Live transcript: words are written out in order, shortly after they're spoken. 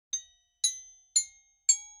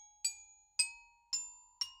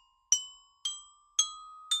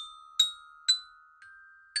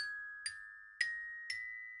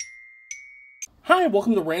Hi,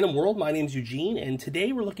 welcome to Random World. My name is Eugene, and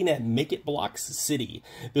today we're looking at Make It Blocks City.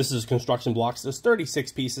 This is construction blocks. There's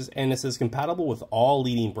 36 pieces, and this is compatible with all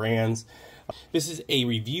leading brands. This is a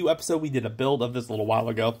review episode. We did a build of this a little while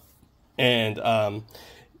ago, and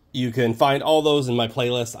you can find all those in my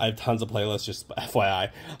playlist. I have tons of playlists, just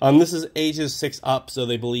FYI. This is ages 6 up, so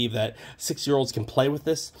they believe that 6-year-olds can play with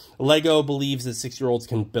this. Lego believes that 6-year-olds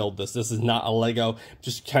can build this. This is not a Lego,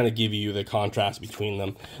 just kind of give you the contrast between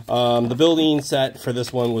them. The building set for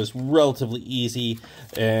this one was relatively easy,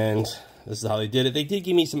 and this is how they did it. They did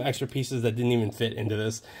give me some extra pieces that didn't even fit into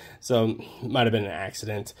this, so it might have been an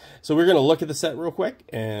accident. So we're going to look at the set real quick,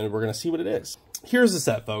 and we're going to see what it is. Here's the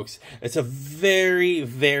set, folks. It's a very,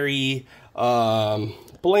 very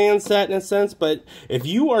bland set in a sense, but if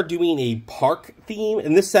you are doing a park theme,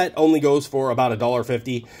 and this set only goes for about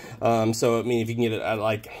 $1.50, so I mean, if you can get it at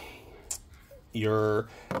like your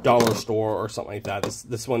dollar store or something like that,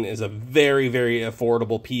 this one is a very, very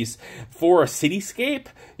affordable piece for a cityscape.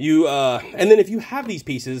 And then if you have these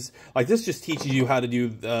pieces, like this just teaches you how to do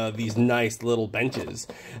these nice little benches,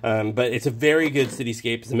 but it's a very good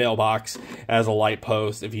cityscape. It's a mailbox as a light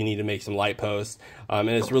post if you need to make some light posts, and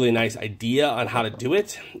it's a really nice idea on how to do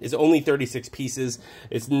it. It's only 36 pieces.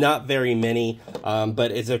 It's not very many,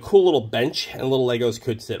 but it's a cool little bench, and little Legos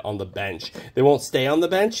could sit on the bench. They won't stay on the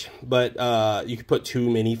bench, but you could put 2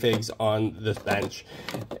 minifigs on this bench,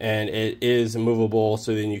 and it is movable,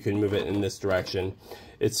 so then you can move it in this direction.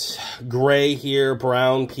 It's gray here,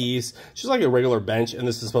 brown piece, just like a regular bench, and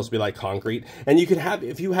this is supposed to be like concrete. And you can have,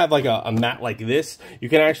 if you have like a mat like this, you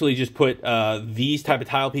can actually just put these type of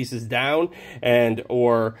tile pieces down,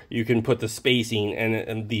 or you can put the spacing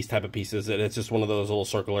and these type of pieces, and it's just one of those little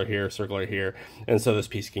circular here, and so this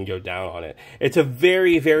piece can go down on it. It's a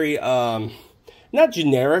very, very not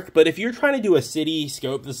generic, but if you're trying to do a city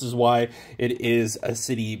scope, this is why it is a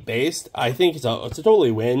city based. I think it's a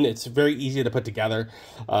totally win. It's very easy to put together.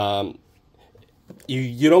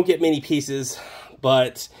 You don't get many pieces,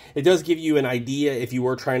 but it does give you an idea if you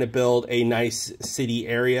were trying to build a nice city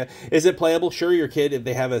area. Is it playable? Sure, your kid, if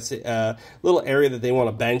they have a little area that they want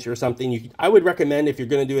to bench or something, I would recommend, if you're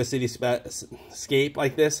going to do a cityscape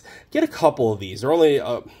like this, get a couple of these. They're only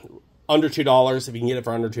under $2, if you can get it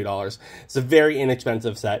for under $2. It's a very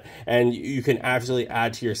inexpensive set, and you can absolutely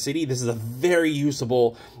add to your city. This is a very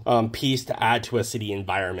usable piece to add to a city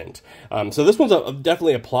environment. So this one's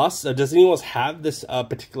definitely a plus. Does anyone else have this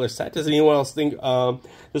particular set? Does anyone else think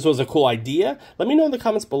this was a cool idea? Let me know in the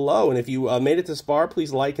comments below, and if you made it this far,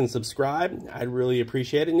 please like and subscribe. I'd really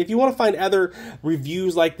appreciate it. And if you want to find other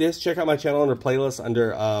reviews like this, check out my channel under playlist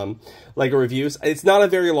under Lego reviews. It's not a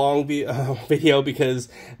very long video because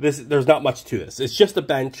there's not much to this. It's just a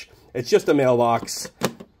bench. It's just a mailbox,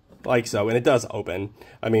 like so, and it does open.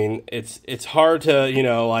 I mean, it's hard to, you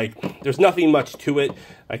know, like, there's nothing much to it.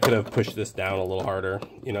 I could have pushed this down a little harder.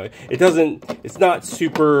 You know, it's not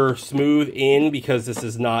super smooth in because this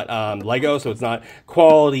is not Lego, so it's not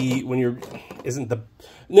quality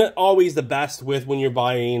not always the best with when you're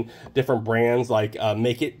buying different brands like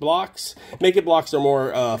Make It Blocks. Make It Blocks are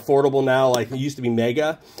more affordable now. Like, it used to be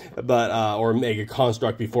Mega, but or Mega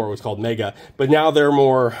Construct before it was called Mega, but now they're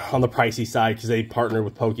more on the pricey side because they partnered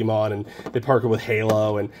with Pokemon and they partnered with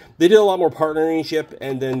Halo, and they did a lot more partnership,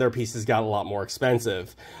 and then their pieces got a lot more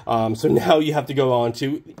expensive. So now you have to go on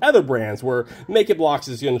to other brands where Make It Blocks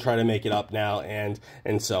is going to try to make it up now, and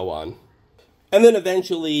so on. And then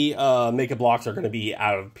eventually, Make It Blocks are going to be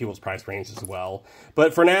out of people's price range as well.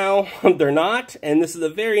 But for now, they're not. And this is a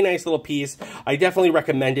very nice little piece. I definitely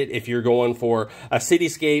recommend it if you're going for a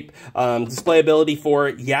cityscape. Displayability for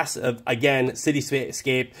it, yes, again,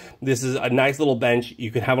 cityscape. This is a nice little bench.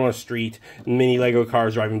 You can have it on a street, mini Lego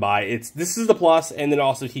cars driving by. This is the plus, and then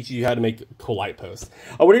also teaches you how to make cool light posts.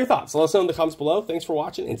 What are your thoughts? Let us know in the comments below. Thanks for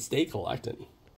watching, and stay collecting.